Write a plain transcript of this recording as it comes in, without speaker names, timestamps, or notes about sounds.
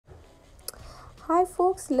Hi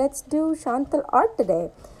folks, let's do Santhal art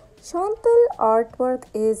today. Santhal artwork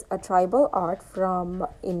is a tribal art from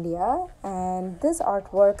India, and this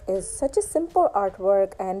artwork is such a simple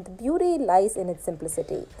artwork, and the beauty lies in its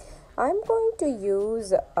simplicity. I'm going to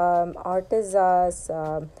use Artisa's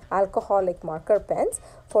alcoholic marker pens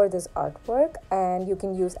for this artwork, and you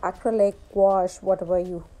can use acrylic, wash, whatever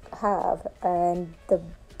you have, and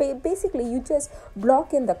basically you just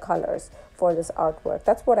block in the colors for this artwork.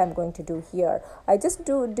 That's what I'm going to do here. I just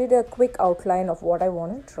did a quick outline of what I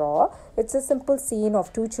want to draw. It's a simple scene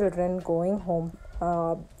of two children going home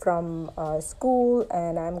from school,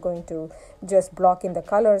 and I'm going to just block in the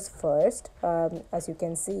colors first. As you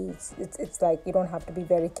can see, it's like you don't have to be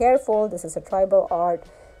very careful. This is a tribal art.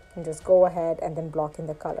 You can just go ahead and then block in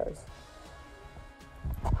the colors.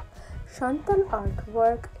 Santhal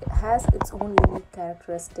artwork has its own unique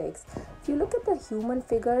characteristics. If you look at the human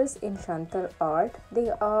figures in Santhal art, they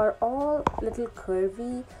are all little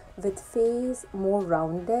curvy with face more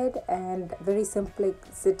rounded and very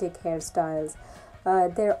simplistic hairstyles.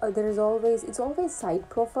 It's always side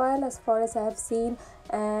profile as far as I have seen,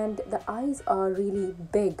 and the eyes are really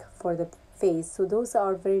big for the face. So those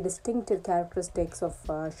are very distinctive characteristics of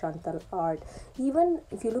Santhal art. Even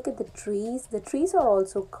if you look at the trees are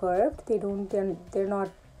also curved. They're not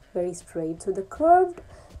very straight. So the curved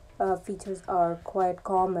features are quite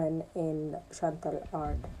common in Santhal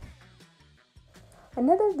art.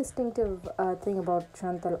 Another distinctive thing about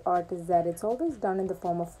Santhal art is that it's always done in the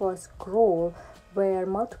form of a scroll where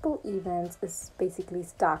multiple events is basically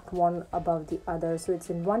stacked one above the other. So it's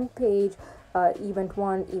in one page, event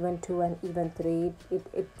 1, event 2, and event 3.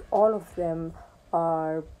 All of them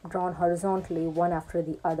are drawn horizontally one after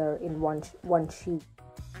the other in one sheet.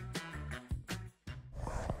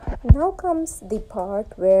 Now comes the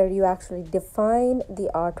part where you actually define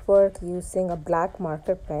the artwork using a black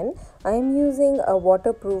marker pen. I am using a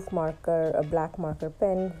waterproof marker, a black marker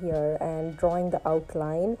pen here, and drawing the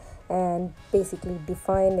outline and basically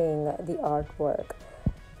defining the artwork.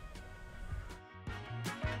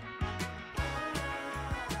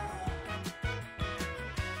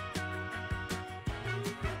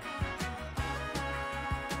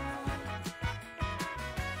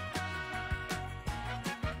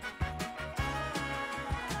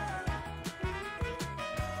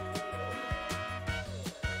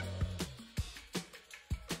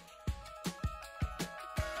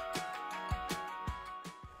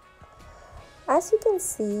 As you can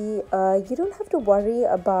see, you don't have to worry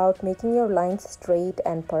about making your lines straight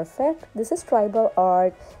and perfect. This is tribal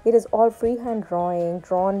art. It is all freehand drawing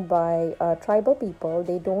drawn by tribal people.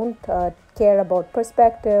 They don't care about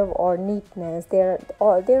perspective or neatness. They're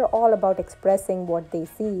all about expressing what they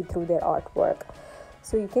see through their artwork.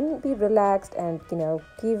 So you can be relaxed and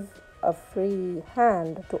give a free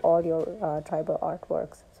hand to all your tribal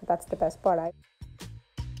artworks. So that's the best part.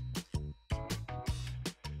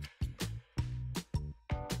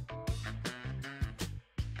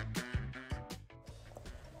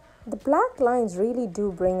 The black lines really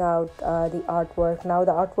do bring out the artwork. Now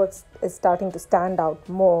the artwork is starting to stand out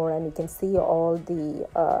more, and you can see all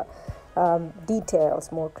the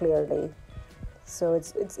details more clearly. So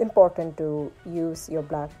it's important to use your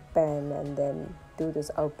black pen and then do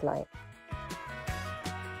this outline.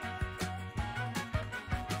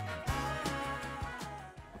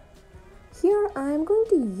 Here I am going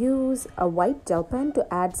to use a white gel pen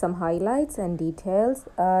to add some highlights and details.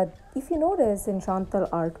 If you notice in Santhal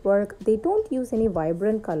artwork, they don't use any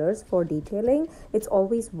vibrant colors for detailing. It's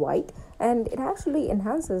always white, and it actually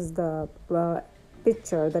enhances the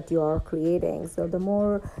picture that you are creating. So the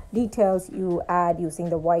more details you add using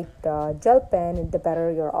the white gel pen, the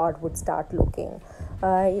better your art would start looking.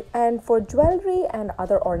 And for jewelry and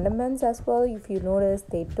other ornaments as well, if you notice,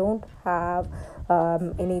 they don't have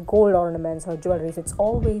any gold ornaments or jewelry. It's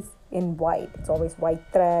always in white. It's always white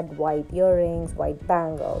thread, white earrings, white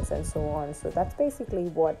bangles, and so on. So that's basically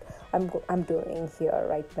what I'm doing here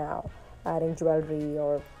right now, adding jewelry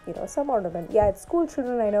or some ornament. Yeah, it's school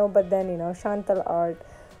children, I know, but then Santhal art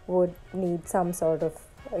would need some sort of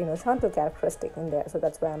Santhal characteristic in there. So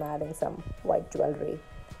that's why I'm adding some white jewelry.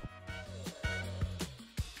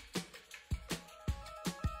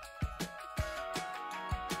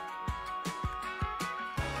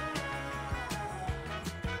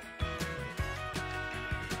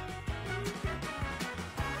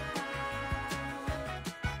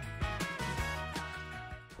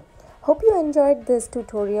 Hope you enjoyed this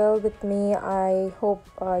tutorial with me. I hope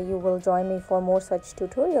you will join me for more such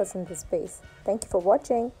tutorials in this space. Thank you for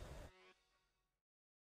watching.